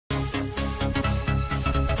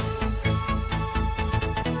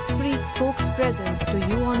presents to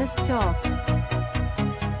you Honest Talk.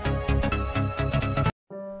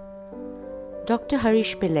 Dr.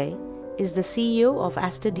 Harish Pillai is the CEO of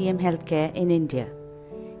Aster Healthcare in India.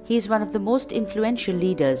 He is one of the most influential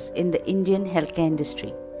leaders in the Indian healthcare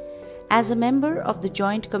industry. As a member of the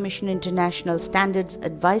Joint Commission International Standards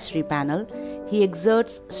Advisory Panel, he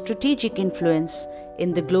exerts strategic influence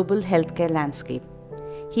in the global healthcare landscape.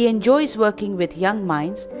 He enjoys working with young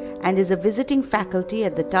minds and is a visiting faculty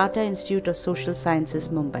at the Tata Institute of Social Sciences,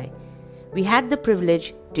 Mumbai. We had the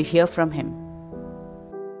privilege to hear from him.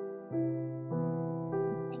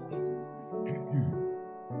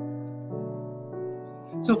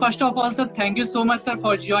 So first of all, sir, thank you so much, sir,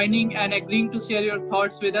 for joining and agreeing to share your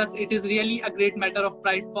thoughts with us. It is really a great matter of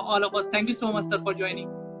pride for all of us. Thank you so much, sir, for joining.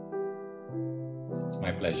 It's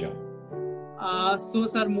my pleasure. So,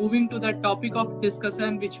 sir, moving to the topic of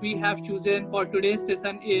discussion which we have chosen for today's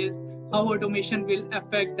session is how automation will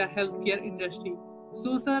affect the healthcare industry.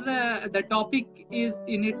 So, sir, the topic is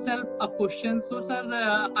in itself a question. So, sir,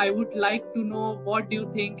 I would like to know what do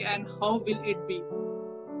you think and how will it be?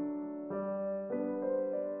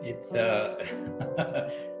 It's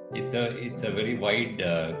it's a very wide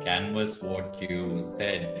canvas what you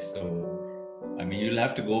said. So, I mean, you'll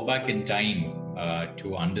have to go back in time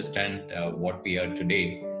to understand what we are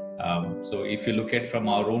today. So, if you look at from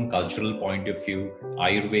our own cultural point of view,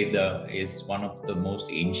 Ayurveda is one of the most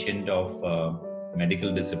ancient of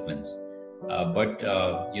medical disciplines. But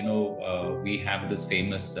we have this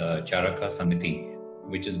famous Charaka Samiti,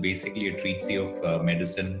 which is basically a treatise of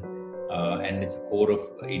medicine. And it's a core of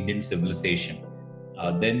Indian civilization.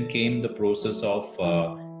 Then came the process of,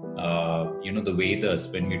 the Vedas.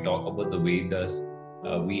 When we talk about the Vedas,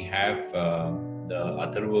 we have the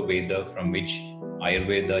Atharva Veda from which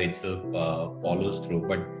Ayurveda itself follows through.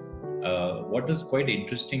 But what is quite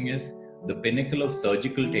interesting is the pinnacle of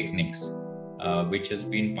surgical techniques, which has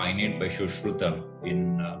been pioneered by Sushruta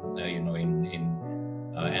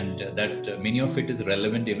and that many of it is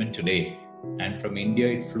relevant even today. And from India,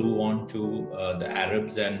 it flew on to the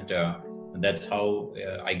Arabs, and that's how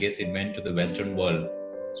I guess it went to the Western world.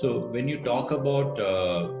 So when you talk about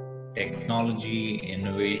technology,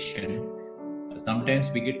 innovation, sometimes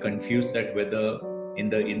we get confused that whether in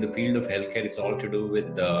the field of healthcare, it's all to do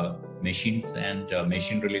with machines and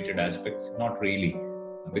machine-related aspects. Not really,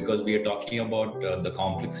 because we are talking about the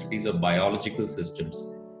complexities of biological systems.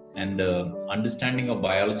 And the understanding of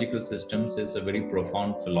biological systems is a very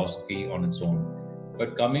profound philosophy on its own.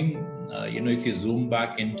 But coming, if you zoom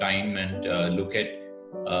back in time and look at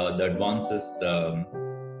the advances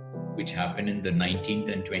which happened in the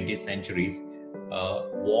 19th and 20th centuries,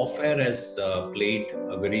 warfare has played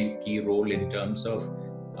a very key role in terms of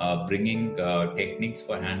bringing techniques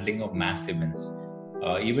for handling of mass events.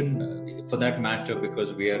 Even for that matter,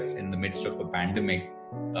 because we are in the midst of a pandemic,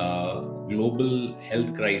 global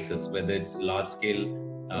health crisis, whether it's large-scale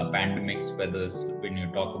pandemics, whether it's when you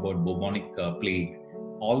talk about bubonic plague,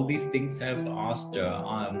 all these things have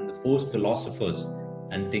forced philosophers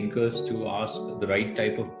and thinkers to ask the right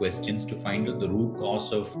type of questions to find out the root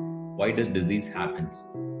cause of why does disease happens.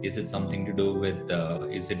 Is it something to do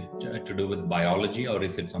with biology, or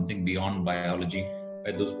is it something beyond biology?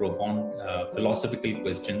 By those profound philosophical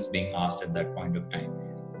questions being asked at that point of time.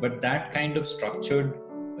 But that kind of structured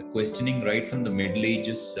questioning right from the Middle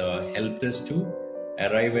Ages helped us to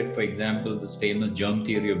arrive at, for example, this famous germ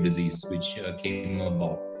theory of disease, which came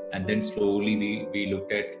about. And then slowly we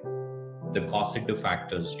looked at the causative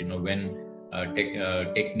factors, when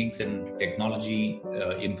techniques and technology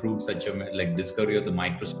improved like discovery of the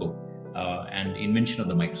microscope and invention of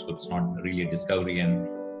the microscope. It's not really a discovery, and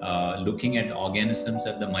looking at organisms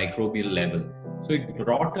at the microbial level. So it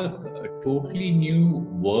brought a totally new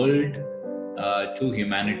world to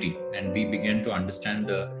humanity, and we began to understand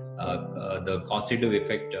the causative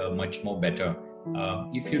effect much more better.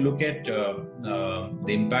 If you look at the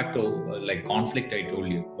impact of like conflict, I told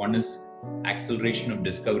you, one is acceleration of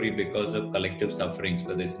discovery because of collective sufferings,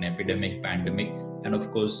 whether it's an epidemic, pandemic, and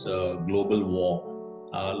of course global war.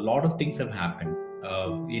 A lot of things have happened.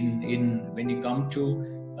 When you come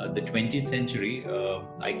to the 20th century,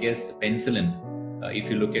 I guess penicillin,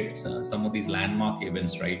 if you look at some of these landmark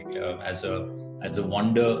events, right, as a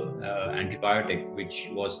wonder antibiotic, which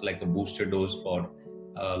was like a booster dose for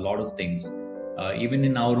a lot of things. Even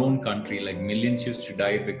in our own country, like millions used to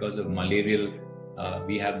die because of malarial.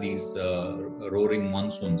 We have these roaring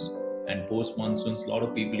monsoons, and post monsoons, a lot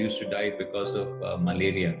of people used to die because of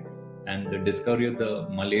malaria. And the discovery of the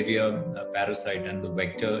malaria parasite and the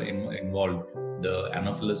vector involved, the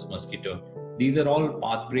Anopheles mosquito, these are all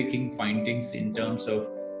path-breaking findings in terms of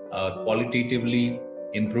qualitatively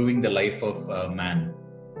improving the life of man.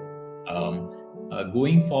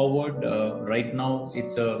 Going forward, right now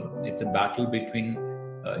it's a battle between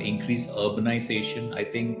increased urbanization. I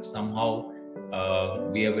think somehow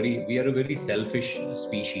we are a very selfish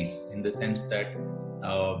species, in the sense that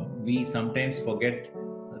we sometimes forget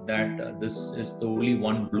that this is the only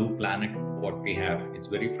one blue planet what we have. It's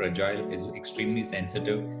very fragile, it's extremely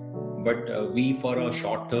sensitive, but we, for our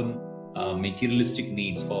short-term materialistic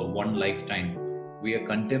needs for one lifetime, we are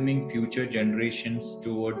condemning future generations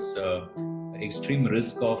towards extreme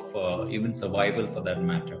risk of even survival, for that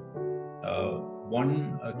matter.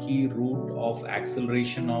 One key route of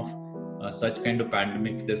acceleration of such kind of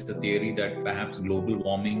pandemics, there's the theory that perhaps global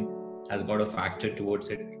warming has got a factor towards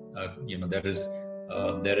it.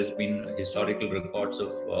 There has been historical records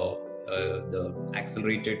of the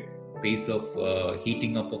accelerated pace of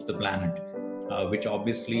heating up of the planet, which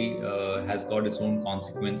obviously has got its own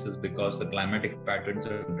consequences, because the climatic patterns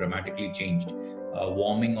are dramatically changed.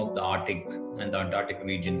 Warming of the Arctic and the Antarctic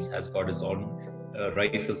regions has got its own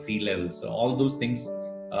rise of sea levels. So all those things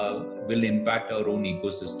will impact our own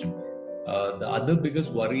ecosystem. The other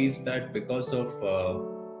biggest worry is that because of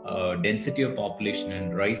density of population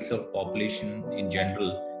and rise of population in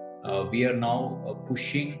general, we are now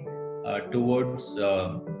pushing towards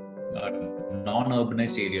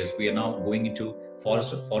non-urbanized areas. We are now going into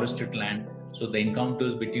forested land. So the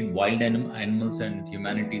encounters between wild animals and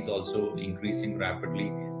humanity is also increasing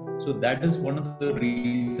rapidly. So that is one of the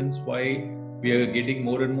reasons why we are getting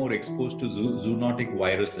more and more exposed to zoonotic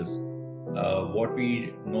viruses. What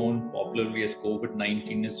we know popularly as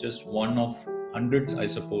COVID-19 is just one of hundreds, I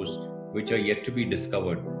suppose, which are yet to be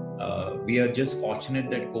discovered. We are just fortunate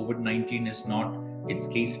that COVID-19 is not, its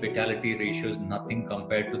case fatality ratio is nothing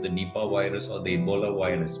compared to the Nipah virus or the Ebola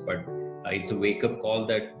virus, but it's a wake-up call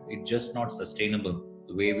that it's just not sustainable.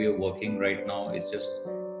 The way we are working right now is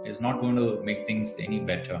not going to make things any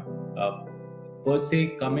better. Per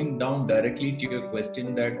se, coming down directly to your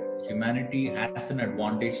question, that humanity has an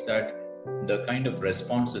advantage, that the kind of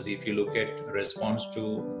responses, if you look at response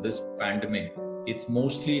to this pandemic, it's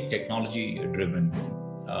mostly technology driven.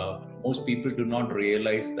 Most people do not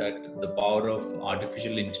realize that the power of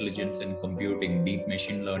artificial intelligence and computing, deep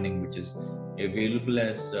machine learning, which is available,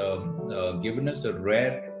 has given us a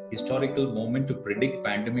rare historical moment to predict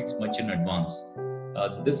pandemics much in advance.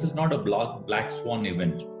 This is not a black swan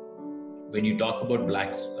event. When you talk about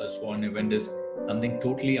black swan event, is something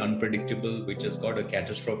totally unpredictable, which has got a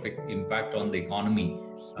catastrophic impact on the economy,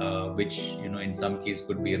 which in some case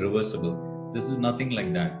could be irreversible. This is nothing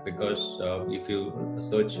like that, because if you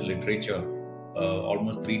search literature,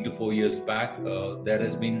 almost 3 to 4 years back, there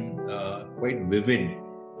has been quite vivid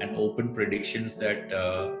and open predictions that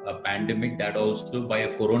a pandemic, that also by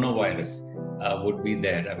a coronavirus, would be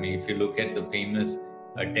there. I mean, if you look at the famous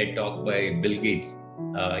TED talk by Bill Gates,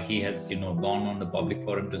 he has gone on the public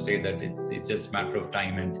forum to say that it's just a matter of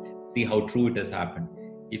time, and see how true it has happened.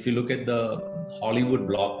 If you look at the Hollywood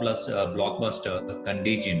blockbuster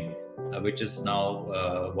Contagion, which is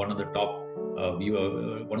now one of the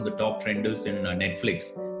top trenders in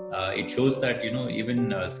Netflix, it shows that even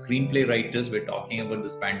screenplay writers were talking about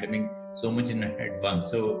this pandemic so much in advance.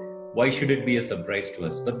 So why should it be a surprise to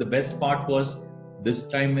us? But the best part was, this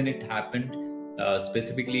time when it happened,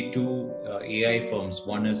 specifically two AI firms.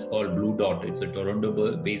 One is called Blue Dot. It's a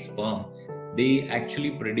Toronto-based firm. They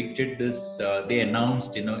actually predicted this. They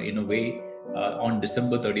announced, in a way, on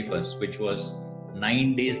December 31st, which was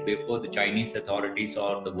 9 days before the Chinese authorities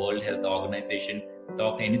or the World Health Organization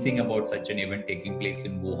talked anything about such an event taking place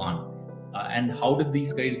in Wuhan. And how did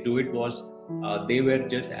these guys do it? Was they were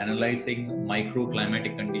just analyzing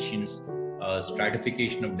microclimatic conditions,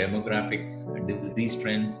 stratification of demographics, disease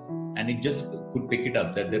trends, and it just could pick it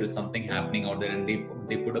up that there is something happening out there, and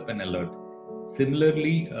they put up an alert.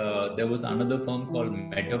 Similarly, there was another firm called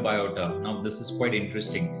Metabiota. Now this is quite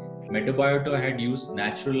interesting. Metabiota had used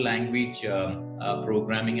natural language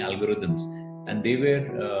programming algorithms, and they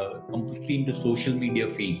were completely into social media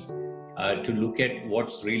feeds to look at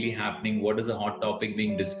what's really happening, what is the hot topic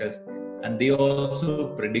being discussed. And they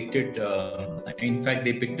also predicted, in fact,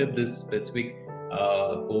 they picked up this specific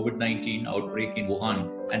COVID-19 outbreak in Wuhan,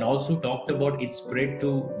 and also talked about its spread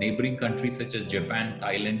to neighboring countries such as Japan,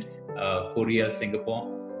 Thailand, Korea,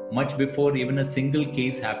 Singapore, much before even a single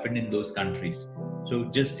case happened in those countries. So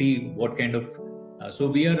just see what kind of, so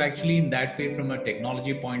we are actually in that way, from a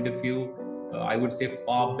technology point of view, I would say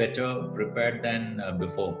far better prepared than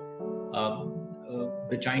before.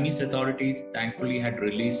 The Chinese authorities thankfully had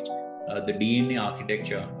released the DNA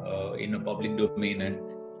architecture in a public domain, and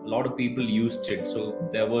a lot of people used it. So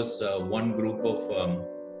there was one group of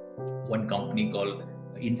one company called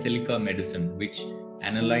in silico medicine, which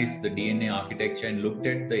analyzed the DNA architecture and looked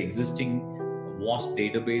at the existing vast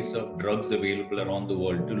database of drugs available around the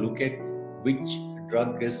world to look at which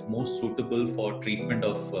drug is most suitable for treatment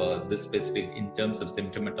of this specific in terms of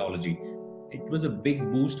symptomatology. It was a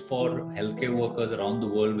big boost for healthcare workers around the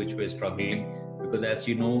world which were struggling, because as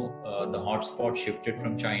you know, the hotspot shifted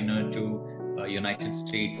from China to United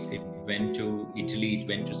States, it went to Italy, it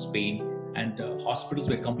went to Spain, and hospitals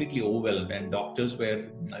were completely overwhelmed, and doctors were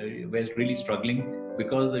really struggling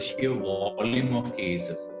because of the sheer volume of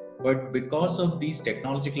cases. But because of these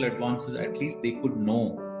technological advances, at least they could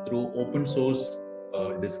know through open source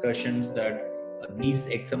discussions that these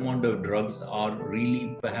X amount of drugs are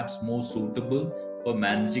really perhaps more suitable for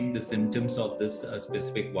managing the symptoms of this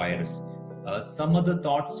specific virus. Some other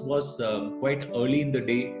thoughts was quite early in the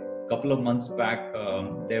day. A couple of months back,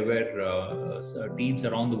 there were teams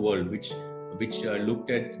around the world which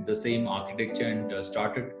looked at the same architecture and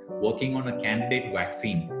started working on a candidate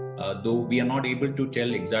vaccine. Though we are not able to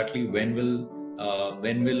tell exactly when will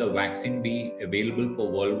a vaccine be available for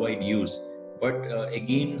worldwide use, but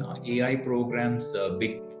again, AI programs,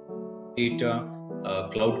 big data,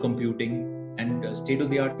 cloud computing, and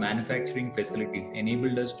state-of-the-art manufacturing facilities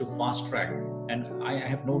enabled us to fast track. And I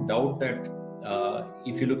have no doubt that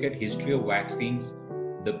if you look at history of vaccines,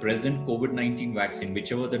 the present COVID-19 vaccine,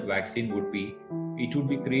 whichever that vaccine would be, it would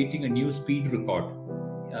be creating a new speed record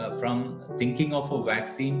from thinking of a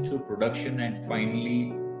vaccine to production and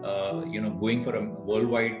finally, going for a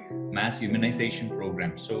worldwide mass immunization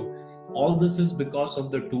program. So all this is because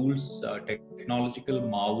of the tools, technological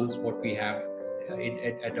marvels, what we have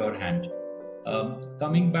at our hand.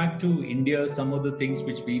 Coming back to India, some of the things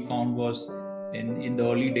which we found was in the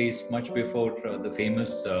early days, much before the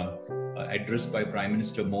famous address by Prime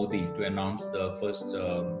Minister Modi to announce the first,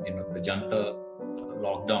 the Janta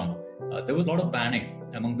lockdown, there was a lot of panic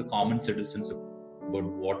among the common citizens about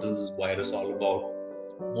what is this virus all about.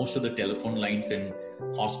 Most of the telephone lines in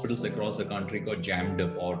hospitals across the country got jammed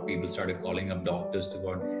up, or people started calling up doctors to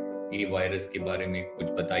go, "Ye virus ke bare mein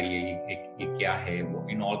kuch bataiye, ye kya hai?"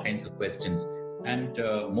 All kinds of questions. And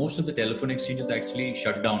most of the telephone exchanges actually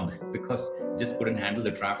shut down because just couldn't handle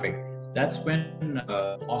the traffic. That's when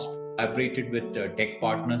hospitals collaborated with tech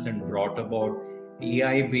partners and brought about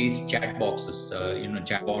AI-based chat boxes,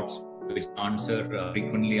 chatbots which answer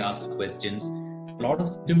frequently asked questions. A lot of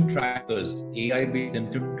symptom trackers, AI-based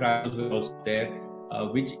symptom trackers were also there,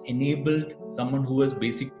 which enabled someone who has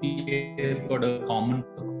basically got a common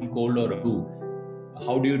cold or a flu.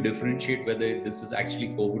 How do you differentiate whether this is actually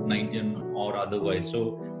COVID-19 or otherwise?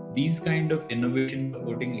 So these kind of innovations of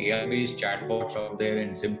putting AI-based chatbots out there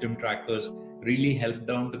and symptom trackers really helped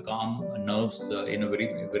down to calm nerves in a very,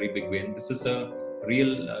 very big way. And this is a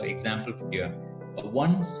real example here.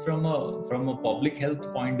 Once from a public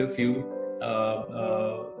health point of view,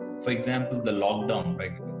 for example, the lockdown,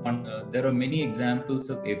 right? There are many examples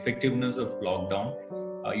of effectiveness of lockdown.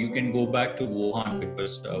 You can go back to Wuhan,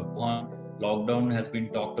 because Wuhan lockdown has been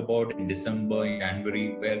talked about in December, in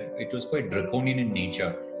January, where it was quite draconian in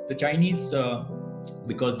nature. The Chinese,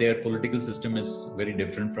 because their political system is very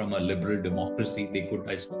different from a liberal democracy, they could,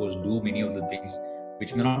 I suppose, do many of the things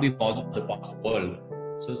which may not be possible in the past world.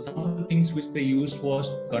 So some of the things which they used was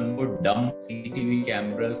to convert dumb CCTV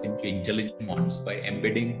cameras into intelligent ones by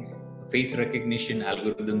embedding face recognition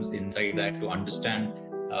algorithms inside that to understand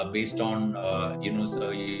based on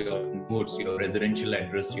your codes, your residential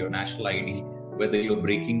address, your national ID, whether you're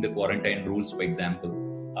breaking the quarantine rules, for example.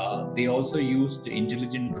 They also used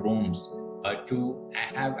intelligent drones to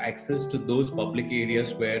have access to those public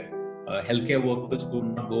areas where healthcare workers could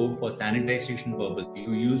not go for sanitization purpose.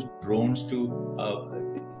 You use drones to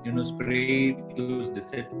spray those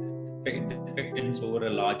disinfectants over a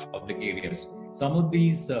large public areas. Some of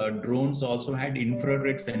these drones also had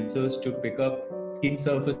infrared sensors to pick up skin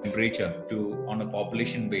surface temperature on a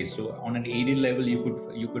population base. So on an area level,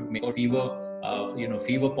 you could make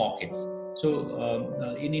fever pockets.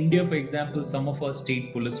 So in India, for example, some of our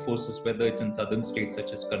state police forces, whether it's in southern states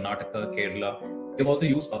such as Karnataka, Kerala, they've also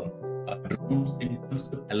used drones in terms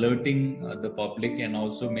of alerting the public and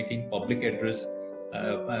also making public interest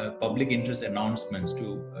announcements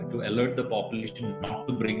to alert the population not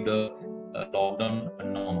to break the lockdown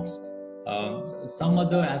norms. Some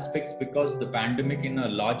other aspects, because the pandemic in a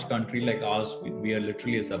large country like ours, we are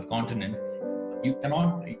literally a subcontinent, you don't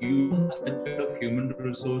have such kind of human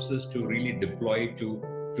resources to really deploy to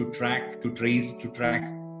track, to trace, to track,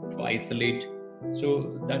 to isolate.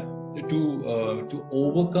 So that to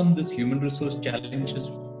overcome this human resource challenges,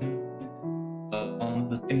 on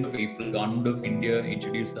the 2nd of April, Government of India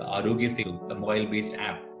introduced the Arogya Setu, a mobile-based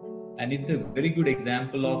app, And it's a very good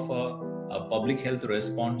example of a public health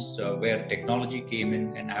response where technology came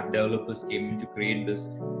in and app developers came in to create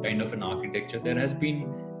this kind of an architecture. There has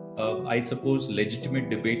been, I suppose, legitimate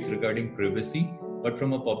debates regarding privacy, but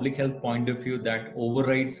from a public health point of view, that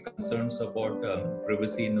overrides concerns about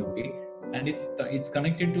privacy in a way. And it's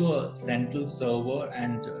connected to a central server,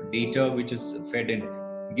 and data which is fed in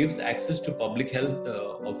gives access to public health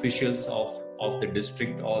officials of the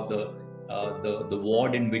district or the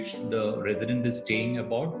ward in which the resident is staying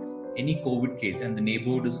about any COVID case, and the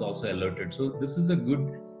neighborhood is also alerted. So this is a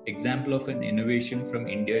good example of an innovation from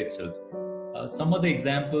India itself. Some of the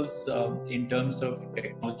examples in terms of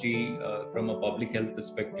technology from a public health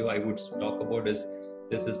perspective I would talk about is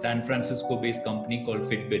there's a San Francisco based company called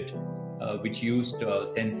Fitbit, which used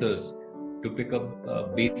sensors to pick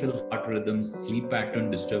up basal heart rhythms, sleep pattern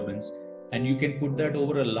disturbance, and you can put that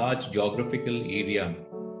over a large geographical area,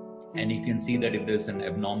 and you can see that if there's an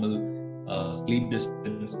abnormal sleep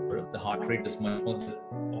disturbance or the heart rate is much more,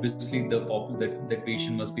 obviously that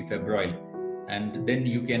patient must be febrile, and then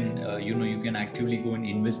you can you can actively go and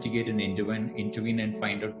investigate and intervene and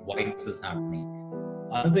find out why this is happening.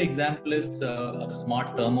 Another example is a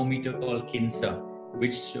smart thermometer called Kinsa,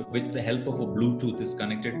 which with the help of a Bluetooth is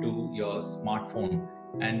connected to your smartphone,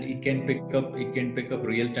 and it can pick up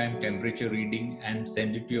real-time temperature reading and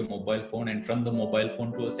send it to your mobile phone, and from the mobile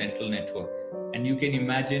phone to a central network. And you can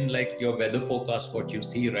imagine like your weather forecast, what you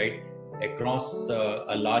see right across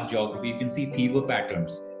a large geography. You can see fever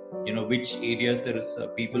patterns, which areas there is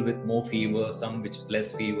people with more fever, some which is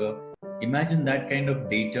less fever. Imagine that kind of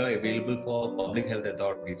data available for public health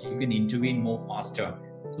authorities. You can intervene more faster.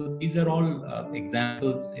 So these are all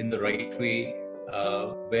examples in the right way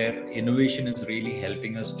where innovation is really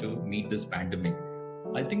helping us to meet this pandemic.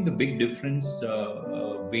 I think the big difference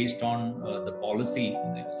based on the policy,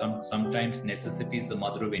 sometimes necessity is the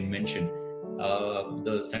mother of invention.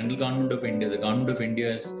 The central government of India, the government of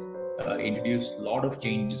India has introduced a lot of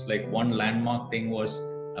changes. Like one landmark thing was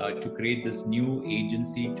to create this new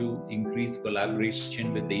agency to increase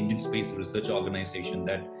collaboration with the Indian Space Research Organization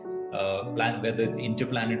that whether it's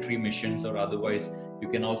interplanetary missions or otherwise, you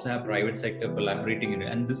can also have private sector collaborating in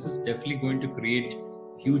it. And this is definitely going to create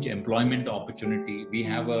huge employment opportunity. We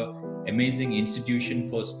have an amazing institution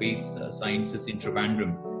for space sciences in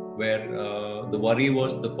Trivandrum, where the worry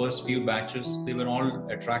was the first few batches, they were all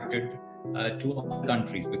attracted to other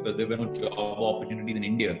countries because there were no job opportunities in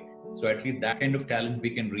India. So at least that kind of talent we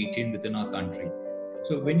can retain within our country.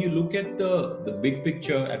 So when you look at the big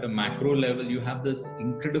picture at a macro level, you have this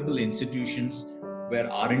incredible institutions where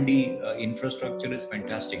R&D infrastructure is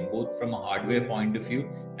fantastic, both from a hardware point of view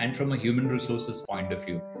and from a human resources point of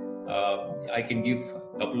view. I can give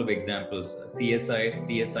a couple of examples.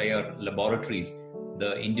 CSIR laboratories,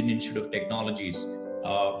 the Indian Institute of Technologies,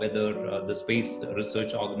 whether the Space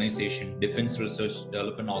Research Organization, Defense Research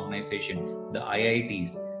Development Organization, the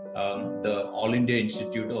IITs, the All India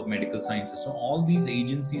Institute of Medical Sciences. So all these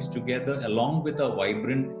agencies together, along with a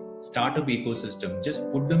vibrant startup ecosystem, just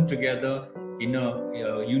put them together in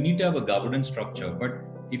a, you need to have a governance structure. But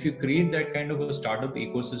if you create that kind of a startup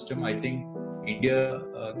ecosystem, I think India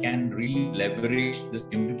can really leverage this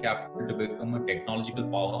human capital to become a technological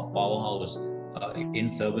powerhouse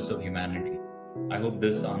in service of humanity. I hope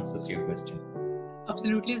this answers your question.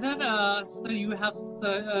 Absolutely, sir. Sir, you have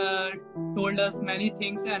told us many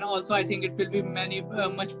things, and also I think it will be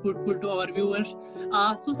much fruitful to our viewers.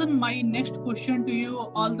 So, sir, my next question to you,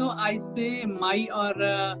 although I say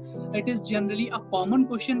it is generally a common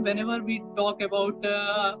question whenever we talk about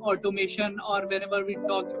automation, or whenever we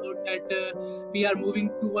talk about that we are moving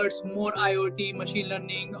towards more IoT, machine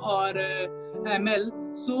learning, or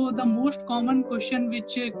ML. So the most common question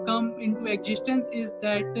which come into existence is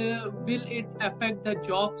that will it affect the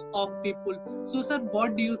jobs of people? So sir,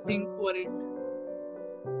 what do you think over it?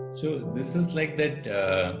 So this is like that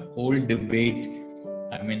whole debate.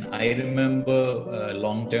 I mean, I remember a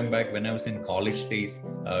long time back when I was in college days,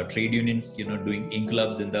 trade unions, doing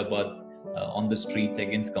inqilabs in on the streets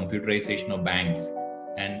against computerization of banks.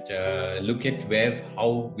 And look at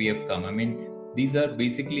how we have come. I mean, these are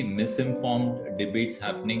basically misinformed debates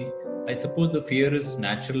happening. I suppose the fear is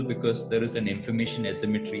natural because there is an information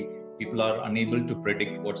asymmetry. People are unable to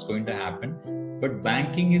predict what's going to happen. But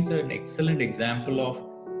banking is an excellent example of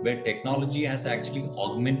where technology has actually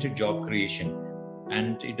augmented job creation,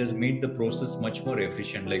 and it has made the process much more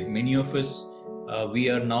efficient. Like many of us, we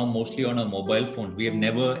are now mostly on a mobile phone. We have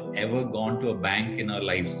never ever gone to a bank in our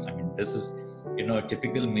lives. I mean, this is a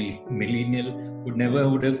typical millennial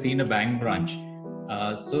would have seen a bank branch.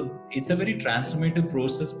 So it's a very transformative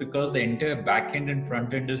process because the entire back end and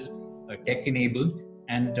front end is tech enabled,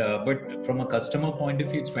 And but from a customer point of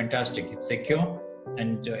view, it's fantastic. It's secure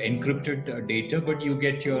and encrypted data, but you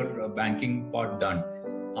get your banking part done.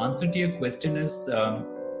 Answer to your question is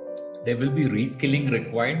there will be reskilling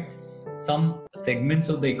required. Some segments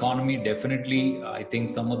of the economy, definitely, I think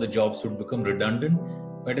some of the jobs would become redundant,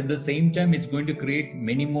 but at the same time, it's going to create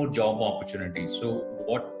many more job opportunities. So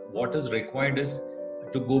what is required is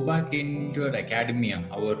to go back into our academia,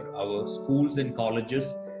 our schools and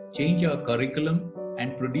colleges, change our curriculum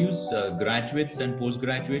and produce graduates and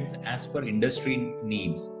postgraduates as per industry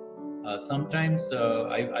needs. Sometimes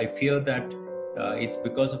I fear that it's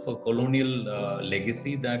because of a colonial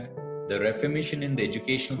legacy that the reformation in the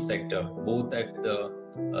educational sector, both at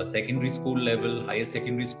the secondary school level, higher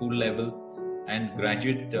secondary school level, and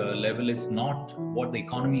graduate level, is not what the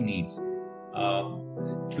economy needs.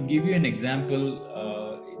 To give you an example,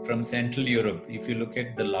 from Central Europe, if you look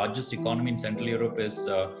at the largest economy in Central Europe is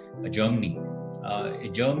Germany.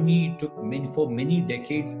 Germany for many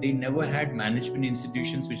decades, they never had management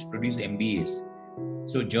institutions which produce MBAs.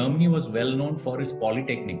 So Germany was well known for its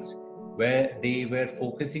polytechnics, where they were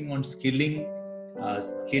focusing on skilling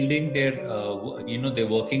their their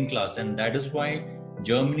working class, and that is why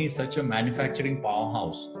Germany is such a manufacturing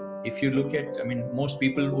powerhouse. If you look at, most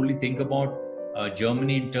people only think about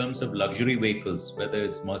Germany in terms of luxury vehicles, whether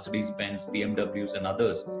it's Mercedes-Benz, BMWs, and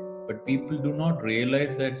others. But people do not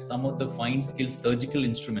realize that some of the fine skilled surgical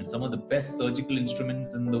instruments, some of the best surgical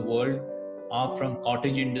instruments in the world, are from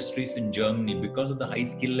cottage industries in Germany because of the high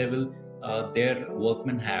skill level their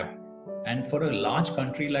workmen have. And for a large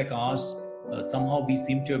country like ours, somehow we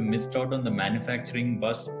seem to have missed out on the manufacturing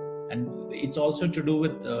bus. And it's also to do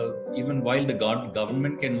with, even while the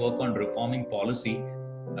government can work on reforming policy,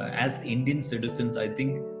 as Indian citizens, I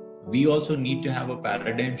think we also need to have a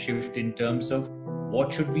paradigm shift in terms of how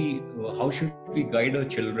should we guide our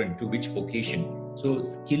children to which vocation. So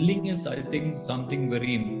skilling is, I think, something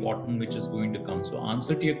very important which is going to come. So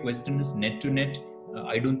answer to your question is net to net.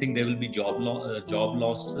 I don't think there will be job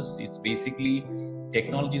losses. It's basically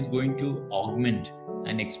technology is going to augment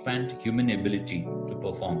and expand human ability to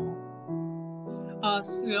perform.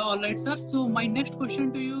 All right, sir. So my next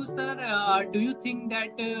question to you, sir, do you think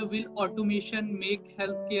that will automation make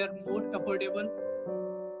healthcare more affordable?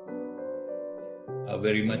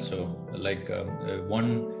 Very much so. Like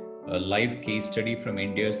one live case study from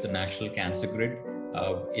India is the National Cancer Grid.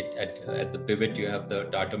 At the pivot, you have the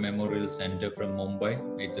Tata Memorial Center from Mumbai.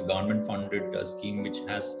 It's a government-funded scheme which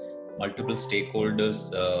has multiple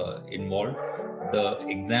stakeholders involved. The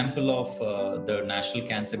example of the National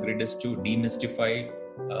Cancer Grid is to demystify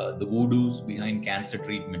the voodoos behind cancer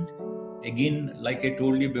treatment. Again, like I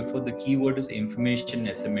told you before, the keyword is information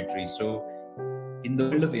asymmetry. So in the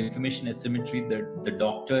world of information asymmetry, the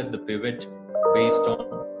doctor at the pivot, based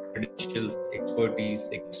on credentials, expertise,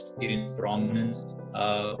 experience, prominence,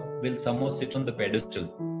 will somehow sit on the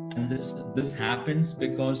pedestal. And this happens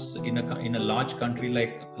because in a large country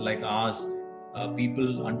like ours,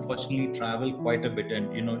 people unfortunately travel quite a bit.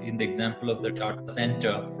 And in the example of the Tata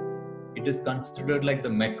Center, it is considered like the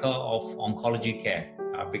mecca of oncology care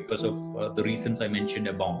because of the reasons I mentioned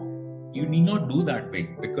above. You need not do that way,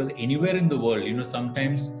 because anywhere in the world,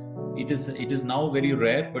 sometimes it is now very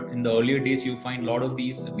rare, but in the earlier days you find a lot of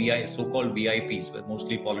these so-called VIPs, were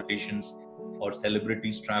mostly politicians or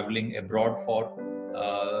celebrities traveling abroad for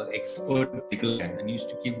expert medical care, and used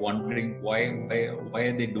to keep wondering why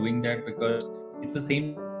are they doing that, because it's the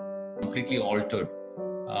same, completely altered.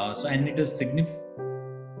 And it has significantly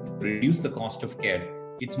reduced the cost of care.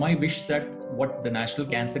 It's my wish that what the National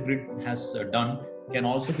Cancer Grid has done can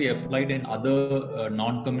also be applied in other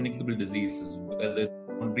non-communicable diseases, whether it's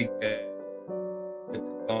pulmonary care,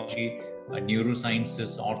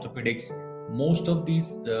 neurosciences, orthopedics. Most of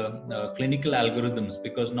these clinical algorithms,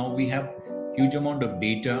 because now we have huge amount of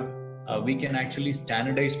data, we can actually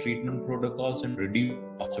standardize treatment protocols and reduce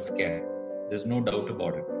cost of care. There's no doubt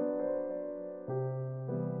about it.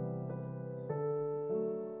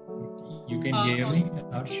 You can hear me,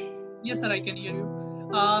 Harsh? Yes, sir, I can hear you.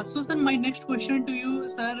 So, sir, my next question to you,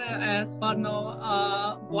 sir, as for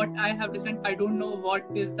now, what I have listened, I don't know what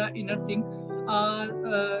is the inner thing.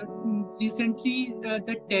 Recently,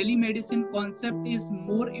 the telemedicine concept is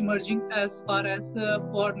more emerging as far as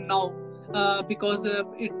for now. Because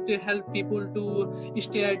it helps people to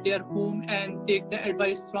stay at their home and take the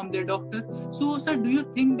advice from their doctor. So, sir, do you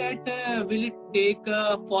think that will it take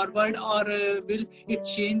forward, or will it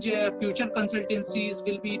change? Future consultancies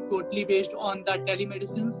will be totally based on the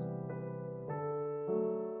telemedicines?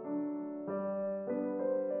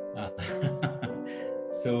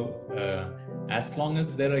 So, as long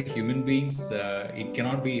as there are human beings, it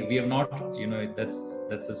cannot be. We have not, that's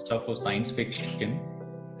the stuff of science fiction.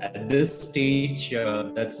 At this stage,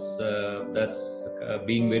 that's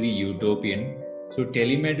being very utopian. So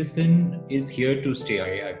telemedicine is here to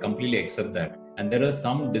stay. I completely accept that. And there are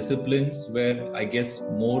some disciplines where I guess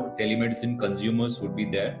more telemedicine consumers would be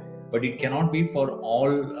there, but it cannot be for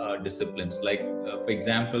all disciplines. Like, for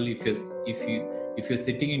example, if you're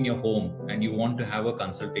sitting in your home and you want to have a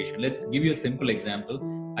consultation, let's give you a simple example.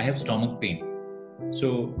 I have stomach pain.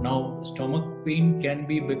 So now stomach pain can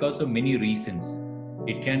be because of many reasons.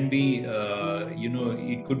 It can be,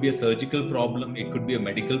 it could be a surgical problem. It could be a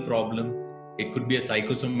medical problem. It could be a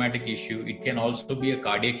psychosomatic issue. It can also be a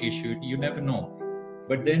cardiac issue. You never know.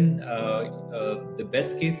 But then the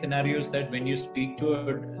best case scenario is that when you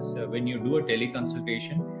when you do a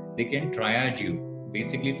teleconsultation, they can triage you.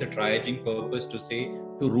 Basically, it's a triaging purpose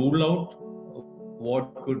to rule out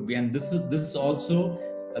what could be. And this is also,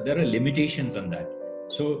 there are limitations on that.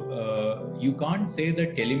 So you can't say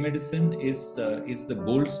that telemedicine is the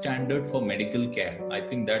gold standard for medical care. I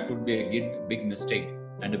think that would be a big mistake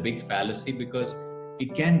and a big fallacy, because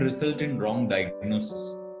it can result in wrong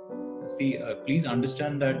diagnosis. See, please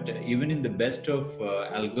understand that even in the best of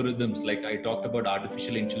algorithms, like I talked about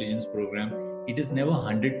artificial intelligence program, it is never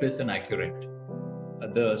 100% accurate.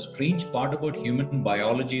 The strange part about human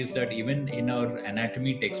biology is that even in our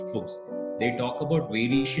anatomy textbooks, they talk about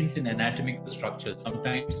variations in anatomical structure.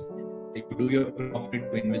 Sometimes you do your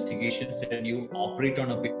operative investigations and you operate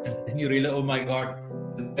on a patient, then you realize, oh my God,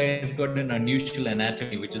 this guy has got an unusual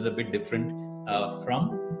anatomy, which is a bit different from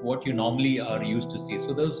what you normally are used to see.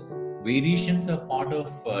 So those variations are part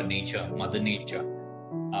of nature, Mother Nature.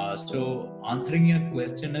 So answering your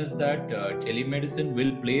question is that telemedicine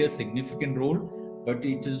will play a significant role, but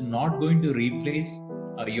it is not going to replace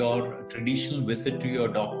your traditional visit to your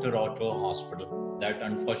doctor or to a hospital. That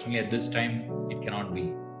unfortunately at this time it cannot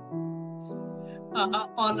be.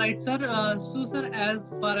 All right, sir. So, sir,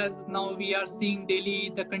 as far as now we are seeing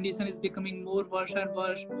daily, the condition is becoming more worse and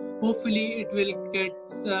worse. Hopefully, it will get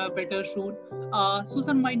better soon. So,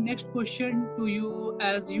 sir, my next question to you,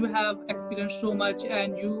 as you have experienced so much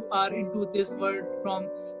and you are into this world from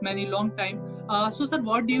many long time. So, sir,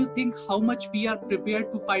 what do you think? How much we are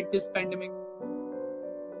prepared to fight this pandemic?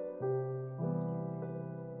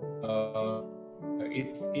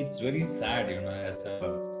 It's very sad, as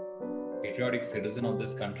a patriotic citizen of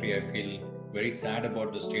this country, I feel very sad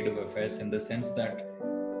about the state of affairs, in the sense that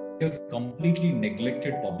we have completely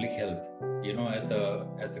neglected public health. As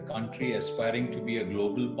a country aspiring to be a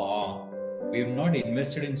global power, we have not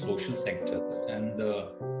invested in social sectors. And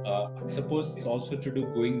I suppose it's also to do,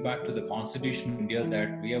 going back to the Constitution of India,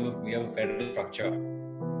 that we have a federal structure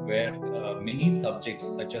where many subjects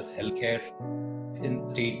such as healthcare is in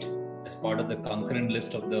state as part of the concurrent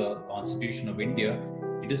list of the Constitution of India.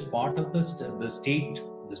 It is part of the state.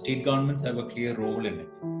 The state governments have a clear role in it.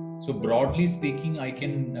 So broadly speaking, I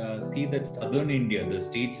can see that southern India, the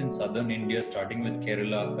states in southern India, starting with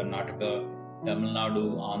Kerala, Karnataka, Tamil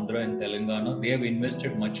Nadu, Andhra and Telangana, they have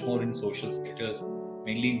invested much more in social sectors,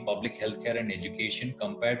 mainly in public healthcare and education,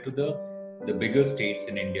 compared to the bigger states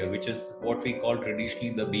in India, which is what we call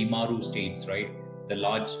traditionally the Bimaru states, right? The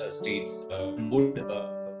large states.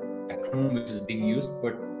 Acronym which is being used,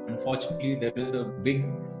 but unfortunately there is a big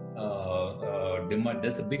demand.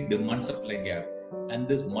 There's a big demand supply gap, and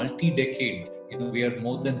this multi-decade. We are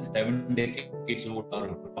more than 7 decades old. Our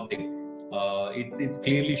republic. It's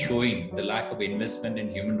clearly showing the lack of investment in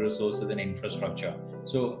human resources and infrastructure.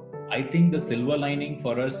 So I think the silver lining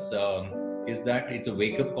for us is that it's a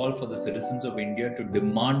wake-up call for the citizens of India to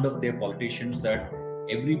demand of their politicians that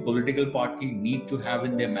every political party need to have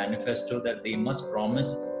in their manifesto that they must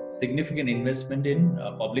promise significant investment in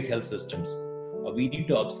public health systems. We need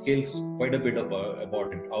to upscale quite a bit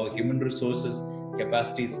about it. Our human resources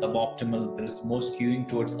capacity is suboptimal. There is more skewing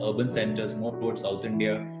towards urban centers, more towards South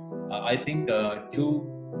India. I think to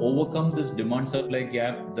overcome this demand supply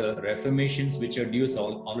gap, the reformations which are due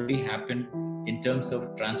already happened in terms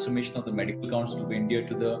of transformation of the Medical Council of India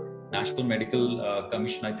to the National Medical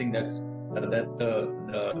Commission. I think that's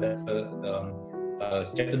a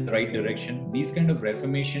step in the right direction. These kind of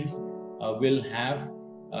reformations will have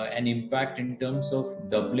an impact in terms of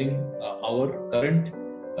doubling our current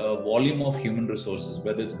volume of human resources,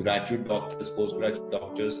 whether it's graduate doctors, postgraduate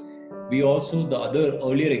doctors. We also, the other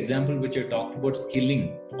earlier example which I talked about,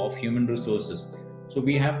 skilling of human resources. So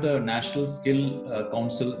we have the National Skill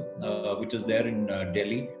Council, which is there in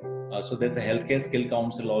Delhi. So there's a Healthcare Skill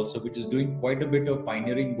Council also, which is doing quite a bit of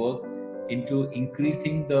pioneering work into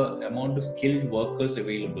increasing the amount of skilled workers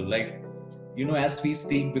available. Like, as we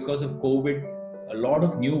speak, because of COVID, a lot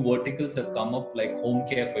of new verticals have come up, like home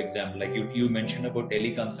care, for example. Like you mentioned about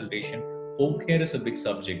teleconsultation. Home care is a big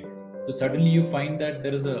subject. So suddenly you find that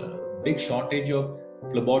there is a big shortage of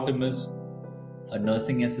phlebotomists,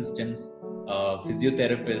 nursing assistants,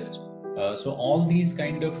 physiotherapists. So all these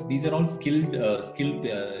are all skilled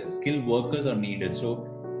workers are needed. So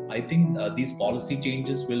I think these policy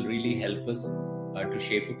changes will really help us to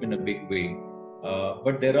shape up in a big way.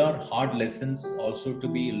 But there are hard lessons also to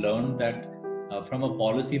be learned, that from a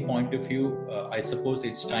policy point of view, I suppose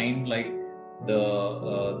it's time, like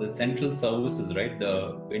the central services, right?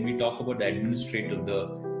 When we talk about the administrative,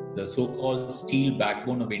 the so-called steel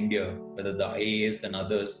backbone of India, whether the IAS and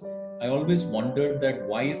others, I always wondered that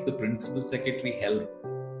why is the Principal Secretary Health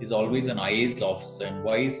is always an IAS officer, and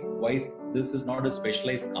why is this is not a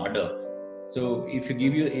specialized cadre? So if I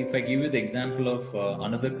give you the example of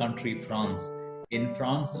another country, France. In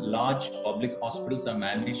France, large public hospitals are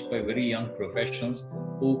managed by very young professionals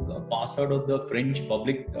who pass out of the French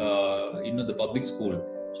public, the public school.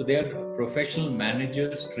 So they are professional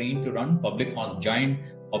managers trained to run giant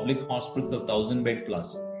public hospitals of 1,000-bed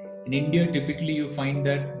plus. In India, typically you find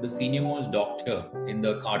that the senior most doctor in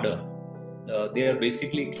the cadre, they are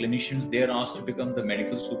basically clinicians. They are asked to become the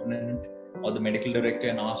medical superintendent or the medical director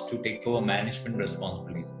and asked to take over management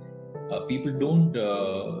responsibilities. People don't,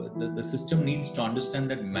 the system needs to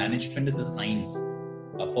understand that management is a science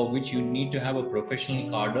for which you need to have a professional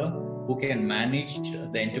cadre who can manage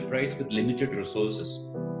the enterprise with limited resources.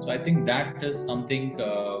 So I think that is something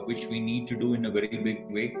which we need to do in a very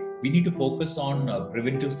big way. We need to focus on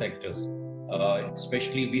preventive sectors.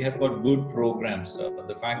 Especially, we have got good programs.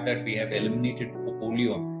 The fact that we have eliminated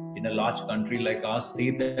polio in a large country like ours say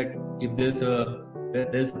that if there's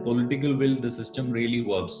a political will, the system really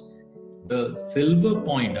works. The silver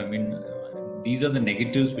point, these are the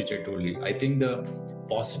negatives which I told you. I think the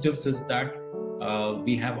positives is that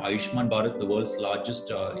we have Ayushman Bharat, the world's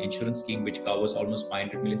largest insurance scheme, which covers almost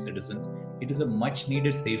 500 million citizens. It is a much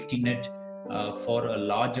needed safety net for a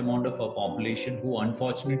large amount of our population who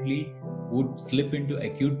unfortunately would slip into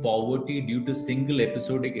acute poverty due to single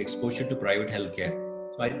episodic exposure to private healthcare.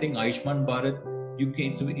 So I think Ayushman Bharat,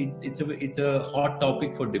 it's a hot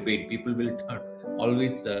topic for debate. People will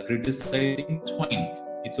always criticizing. It's fine.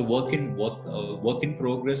 It's a work in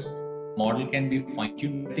progress. Model can be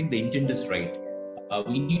fine-tuned. I think the intent is right.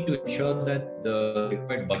 We need to ensure that the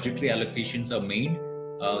required budgetary allocations are made.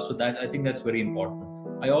 So that I think that's very important.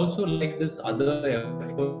 I also like this other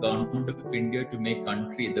effort of government of India to make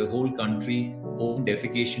the whole country home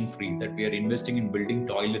defecation free. That we are investing in building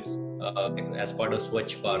toilets as part of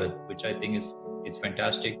Swachh Bharat, which I think is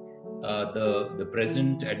fantastic. The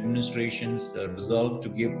present administration's resolve to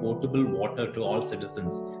give potable water to all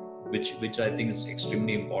citizens, which I think is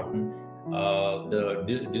extremely important.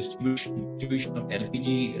 The distribution of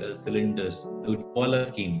LPG cylinders, the Ujjwala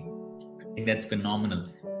scheme, I think that's phenomenal.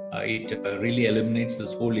 It really eliminates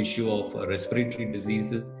this whole issue of respiratory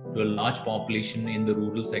diseases to a large population in the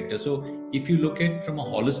rural sector. So if you look at from a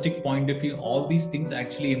holistic point of view, all these things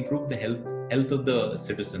actually improve the health of the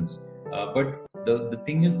citizens. But the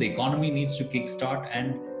thing is, the economy needs to kickstart,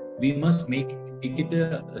 and we must make it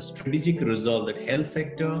a strategic resolve that health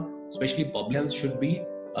sector, especially public health, should be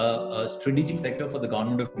a strategic sector for the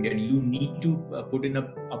government of India. You need to put in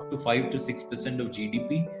up to 5 to 6% of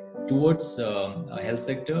GDP towards a health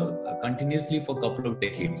sector continuously for a couple of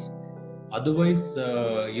decades. Otherwise,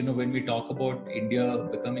 when we talk about India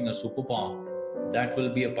becoming a superpower, that will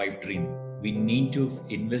be a pipe dream. We need to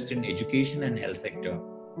invest in education and health sector.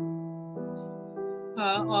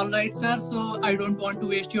 All right, sir. So I don't want to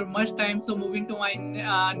waste your much time. So moving to my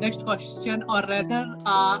next question, or rather,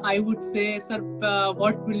 I would say, sir,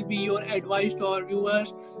 what will be your advice to our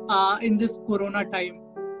viewers in this Corona time?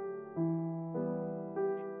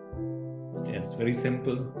 It's very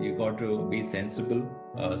simple. You got to be sensible,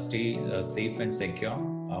 stay safe and secure.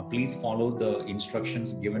 Please follow the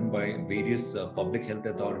instructions given by various public health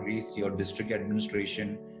authorities, your district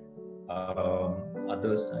administration,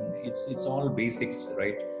 others, and it's all basics,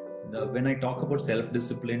 right? When I talk about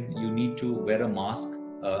self-discipline, you need to wear a mask.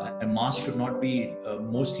 A mask should not be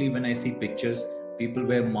mostly when I see pictures, people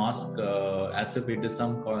wear mask as if it is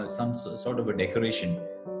some sort of a decoration.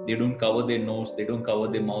 They don't cover their nose, they don't cover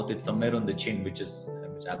their mouth. It's somewhere on the chin, which is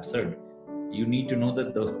absurd. You need to know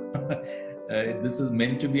that this is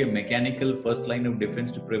meant to be a mechanical first line of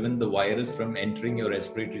defense to prevent the virus from entering your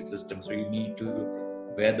respiratory system. So you need to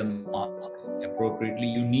wear the mask appropriately.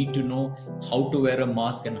 You need to know how to wear a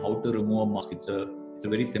mask and how to remove a mask. It's a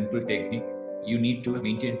very simple technique. You need to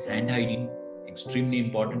maintain hand hygiene. Extremely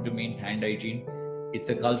important to maintain hand hygiene. it's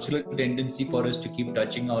a cultural tendency for us to keep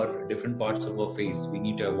touching our different parts of our face. We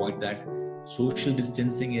need to avoid that. Social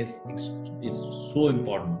distancing is so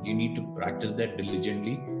important. You need to practice that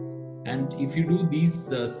diligently. And if you do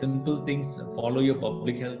these simple things, follow your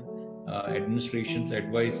public health administration's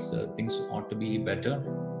advice, things ought to be better.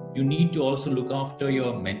 You need to also look after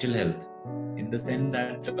your mental health, in the sense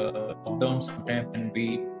that lockdown sometimes can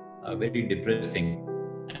be very depressing.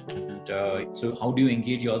 And so how do you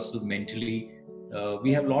engage yourself mentally?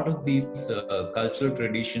 We have a lot of these cultural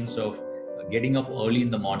traditions of getting up early in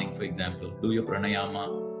the morning, for example. Do your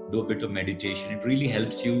pranayama, do a bit of meditation. It really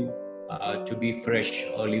helps you to be fresh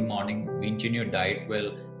early morning, maintain your diet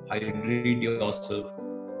well, hydrate yourself.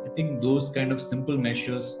 I think those kind of simple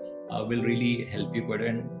measures will really help you quite.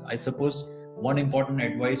 And I suppose one important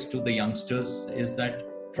advice to the youngsters is that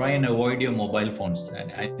try and avoid your mobile phones.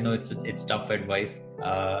 And I know it's tough advice,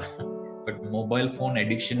 but mobile phone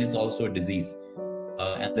addiction is also a disease.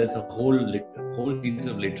 And there's a whole series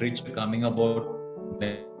of literature coming about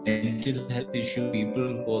mental health issue,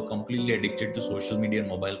 people who are completely addicted to social media and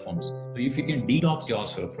mobile phones. So if you can detox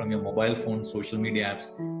yourself from your mobile phone, social media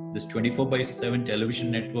apps, this 24/7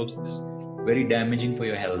 television networks is very damaging for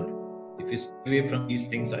your health. If you stay away from these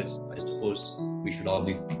things, I suppose we should all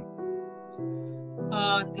be fine.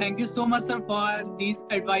 Thank you so much, sir, for these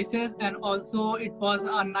advices, and also it was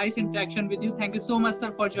a nice interaction with you. Thank you so much,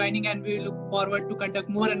 sir, for joining, and we look forward to conduct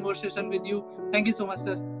more and more sessions with you. Thank you so much,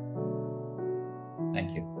 sir.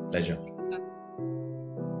 Thank you. Pleasure. Thank you, sir.